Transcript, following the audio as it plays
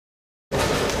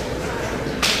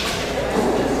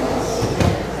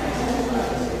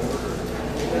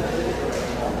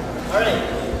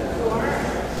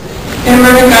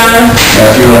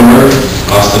Matthew Lumber.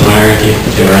 Austin Meyer,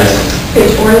 Kim Rice.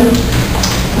 Page 40.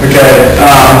 Okay,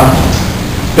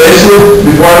 basically,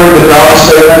 before I read the problem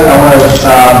statement, I want to,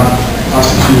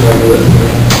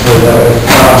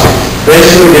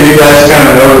 basically give you guys kind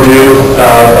of an overview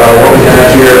of what we have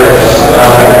here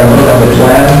and the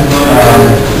plan.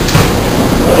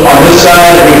 On this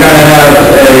side, we kind of have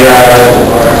a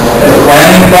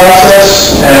planning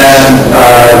process, and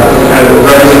kind of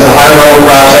represents a high-level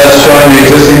process showing the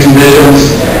existing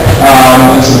conditions,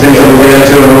 and some things that we'll get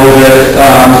into in a little bit.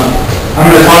 I'm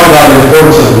going to talk about the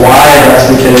importance of why that's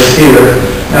the case here.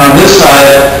 And on this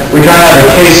side, we kind of have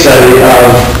a case study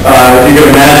of, if you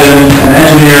could imagine an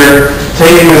engineer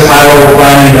taking this high-level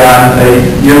planning down a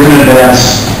year in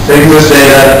advance, taking this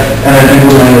data, and then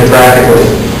implementing it practically.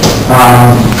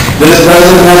 This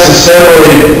doesn't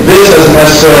necessarily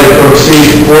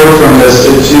proceed forward from this.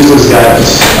 It's useless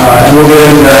guidance. And we'll get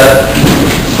into that.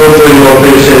 Hopefully you'll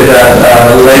appreciate that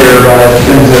later by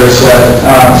things that are said.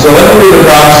 So let me read the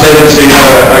problem statement so you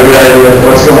have a good idea of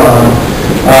what's going on.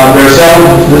 There's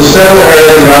several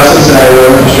areas of Cincinnati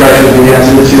where infrastructure begins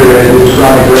to deteriorate with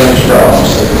chronic drainage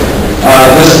problems.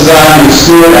 This design is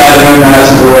Stewart Avenue in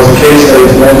Madisonville as a case study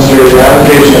to demonstrate the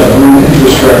application of new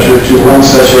infrastructure to one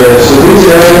such area. So these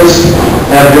areas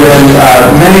have been,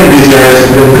 many of these areas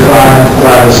have been defined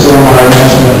by the Stormwater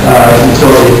Management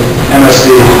Utility,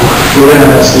 MSD, within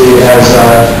MSD as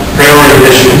priority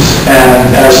issues,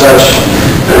 and as such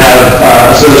have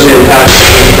associated capital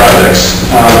projects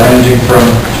ranging from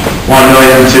 $1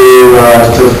 million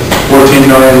to $14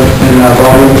 million in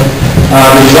volume.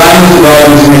 The design was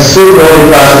developed using a suitability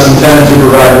process intended to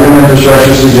provide new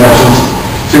infrastructure suggestions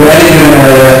to any given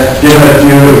area, given a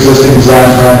few existing design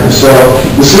parameters. So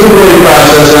the suitability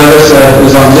process, as I said,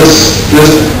 is on this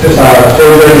page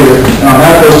right here. And on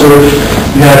that poster,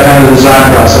 you have kind of the design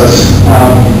process.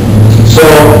 So,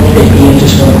 Ian,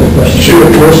 just one quick question. Sure.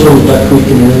 Where's the Duck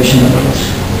Creek in relation to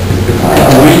this?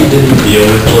 We didn't deal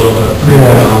with a little bit.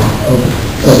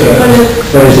 Okay.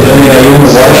 But is it anybody in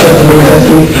the watershed that moves that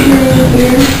creek?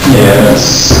 Yeah,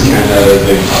 that's kind of a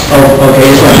big. Oh, okay,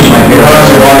 it's like my here.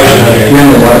 You're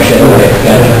in the watershed. Okay,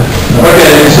 gotcha.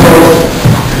 okay, so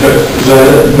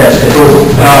That's it.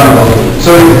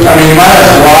 So, I mean, you might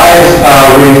ask why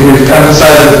we've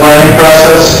emphasized the planning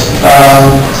process.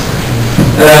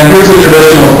 And here's the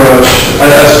traditional approach. I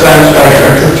spent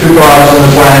 2 jobs in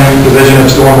the planning division of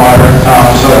Stormwater,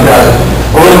 so I've got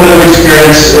a little bit of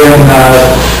experience in, I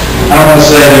don't want to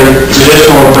say the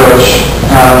traditional approach.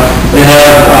 They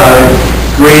have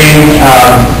green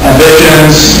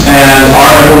ambitions and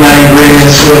are implementing green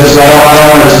initiatives. So I don't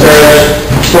want to disparage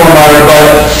Stormwater, but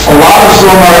a lot of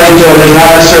Stormwater utilities, not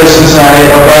necessarily Cincinnati,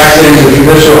 are practicing the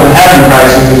traditional and have been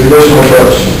practicing the traditional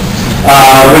approach,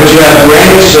 which you have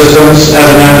drainage systems as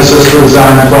an emphasis for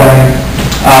design and planning.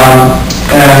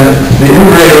 And the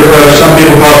integrated approach, some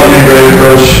people call it the integrated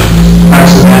approach,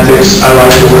 semantics, I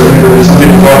like the word integrated, some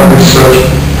people call it the approach,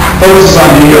 focuses on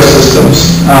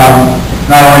ecosystems,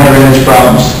 not only drainage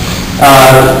problems.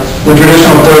 The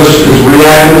traditional approach is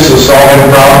reactive, so solving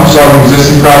problems, solving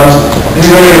existing problems. The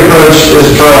integrated approach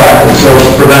is proactive, so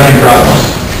preventing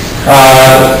problems.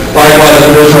 Likewise,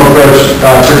 the traditional approach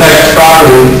protects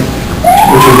property,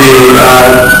 which would be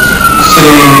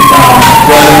city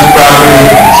residence property,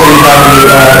 city property.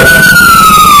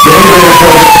 The integrated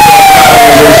approach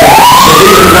so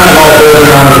these are kind of all built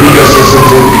around the ecosystems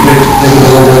to make it a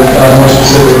little bit more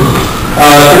specific.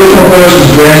 Traditional approach is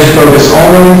drainage focus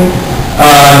only,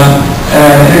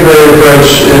 and integrated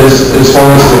approach is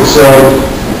holistic. So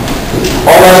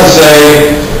all that to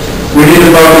say, we need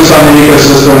to focus on the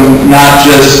ecosystem, not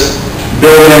just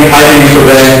building, piping, and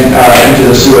conveying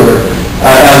into the sewer.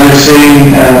 As we've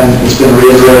seen, and it's been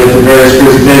reiterated in various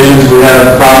presentations, we had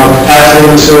a problem with capacity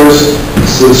in the sewers.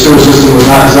 So the sewer system was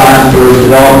not designed for the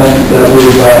development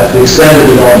that the extended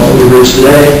development we reached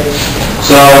today.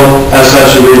 So, as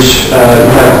such, you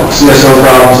have CSO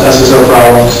problems, SSO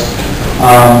problems.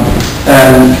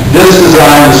 And this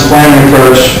design, this planning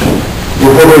approach,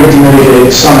 we're hoping to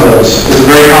mitigate some of those. It's a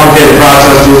very complicated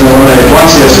process to even eliminate one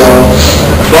CSO,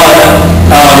 but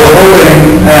we're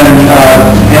hoping, and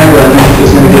Amber, I think,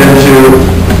 is going to get into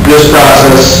this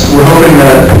process. We're hoping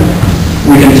that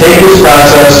we can take this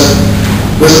process,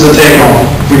 this is the take-home,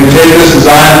 we can take this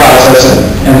design process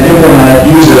and implement it,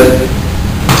 use it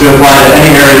to apply to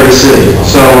any area of the city.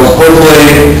 So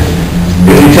hopefully,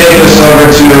 if you take this over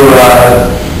to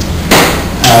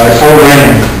cold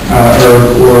raining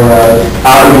or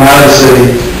out of the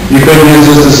city, you could use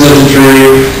this decision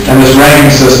tree and this ranking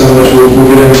system, which we'll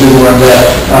get into more in depth,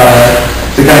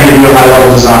 to kind of give you a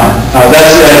high-level design.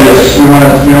 That's the idea. We want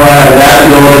to have that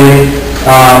ability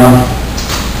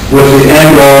with the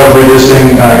end goal of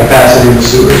reducing capacity in the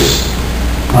sewers.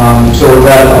 So with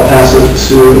that, I'll pass it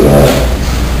to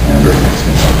Amber.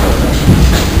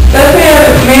 Best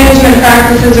management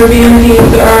practices, or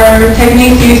BMPs, are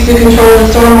techniques used to control the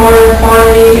stormwater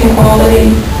quantity and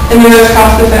quality in the most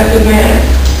cost-effective manner.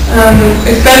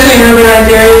 Especially in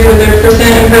urbanized areas where their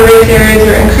percent impervious areas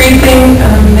are increasing,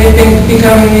 they've been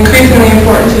becoming increasingly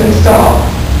important to install.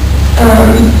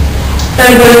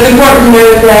 But it's important to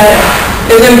note that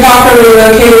if improperly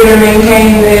located or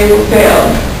maintained, they will fail.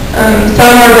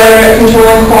 Some are better at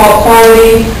controlling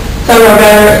quality, some are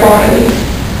better at quantity.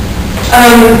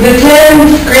 The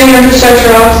 10 green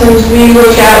infrastructure options we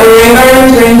look at were rain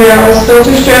gardens, rain barrels,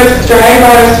 filter strips, dry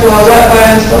bioswale, wet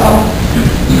bioswale,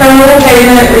 permeable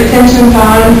pavement, retention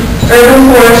pond,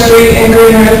 urban forestry, and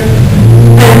green roof,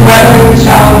 and wetland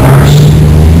shallow marsh.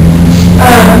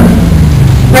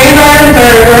 Rain gardens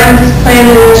are gardens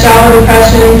planted in a shallow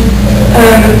depression,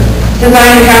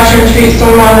 designed to capture and treat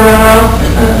stormwater runoff.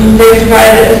 They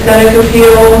provide an aesthetic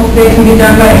appeal. They can be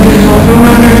done by individual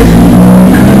homeowners.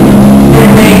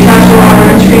 And they capture water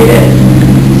and treat it.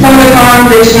 Some of the ponds,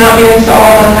 they should not be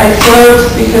installed on high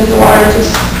slopes because the water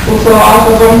just will flow off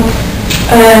of them.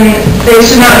 They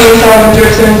should not be installed in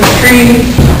dirt zones of trees.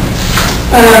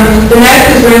 The next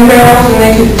is rain barrels,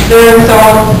 and they're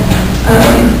installed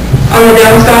on the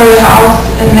downside of the house,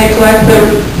 and they collect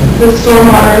the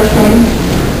stormwater from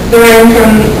the rain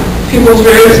from people's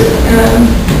roofs.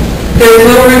 There's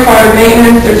little required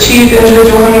maintenance. They're cheap.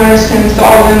 Individual homeowners can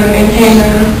install them and maintain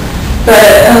them.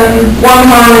 But one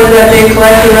con is that they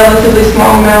collect a relatively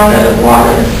small amount of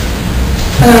water.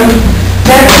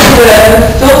 Next is the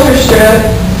filter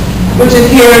strip, which is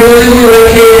here usually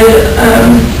located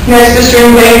next to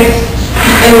stream banks,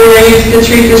 and they're used to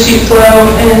treat the sheet flow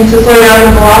and to slow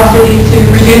down the velocity to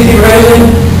reduce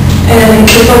erosion and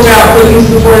to filter out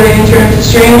pollutants before they enter into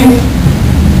streams.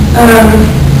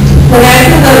 The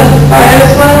next is the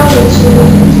bioswale, which is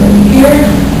here.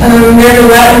 There's a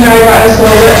wet and dry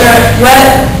bioswale.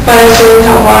 Wet bioswales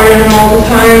have water in them all the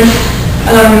time.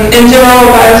 In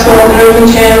general, bioswale is an open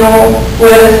channel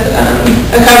with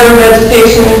a covered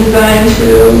vegetation designed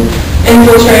to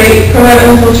promote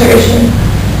infiltration.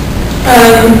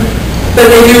 But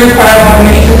they do require a lot of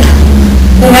maintenance.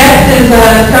 The next is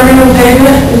permeable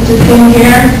pavement, which is in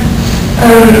here.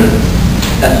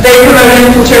 They promote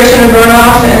infiltration of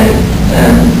runoff and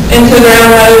into the ground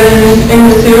rather than in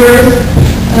the sewers.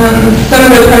 Some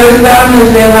of the pros about them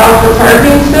is they allow for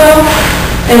parking still,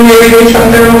 and they reduce from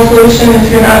thermal pollution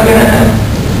if you're not going to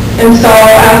install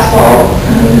asphalt.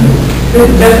 It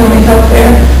would definitely help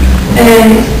there.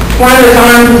 And one of the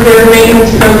cons is their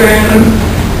maintenance program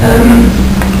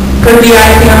for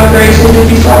de-icing operations.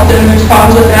 If you saw them, there's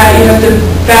problems with that. You have to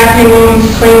vacuum them,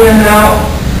 clean them out.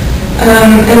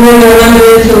 And then they're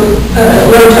limited to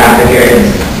low traffic areas.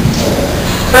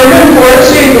 Urban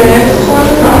forestry is the next one,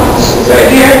 it's right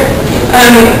here.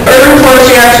 Urban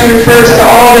forestry actually refers to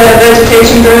all the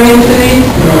vegetation growing into these.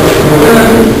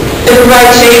 It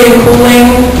provides shade and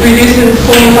cooling, reduces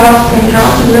cooling costs in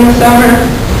houses in the summer,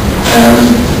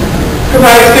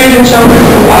 provides food and shelter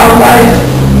for wildlife,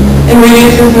 and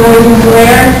reduces noise and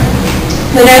glare.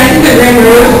 The next is the green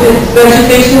roof. It's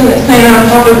vegetation that's planted on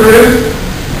top of the roof.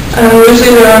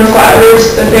 Usually they're on flat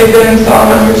roofs, but they've been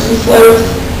installed on roofs and slopes.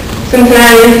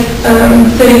 Cincinnati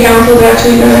City Council is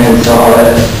actually going to install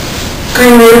a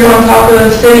green roof on top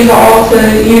of City Hall to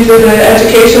use as an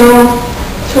educational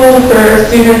tool for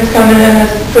students coming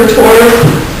in for tours.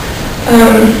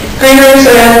 Green roofs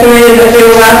are estimated that they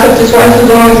will last up to twice as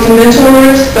long as conventional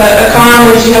roofs, but a con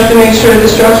is you have to make sure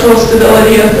the structural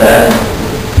stability of the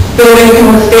building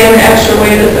can withstand the extra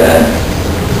weight of the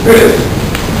roof.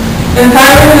 And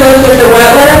finally, we looked at the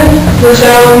wetlands, the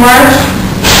shallow marsh.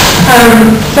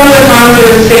 Some of the cons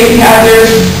are the safety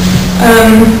hazards.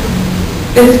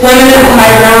 It's limited to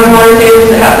high groundwater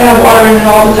tables that have to have water in it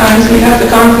all the time, so you have to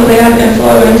constantly have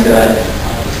inflow into it.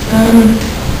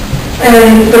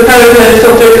 And the pros that it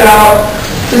filters out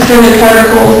suspended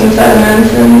particles and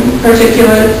sediments and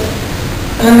particulates.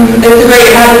 It's a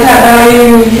great habitat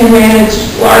value, and you can manage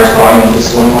large volumes of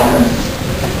stormwater.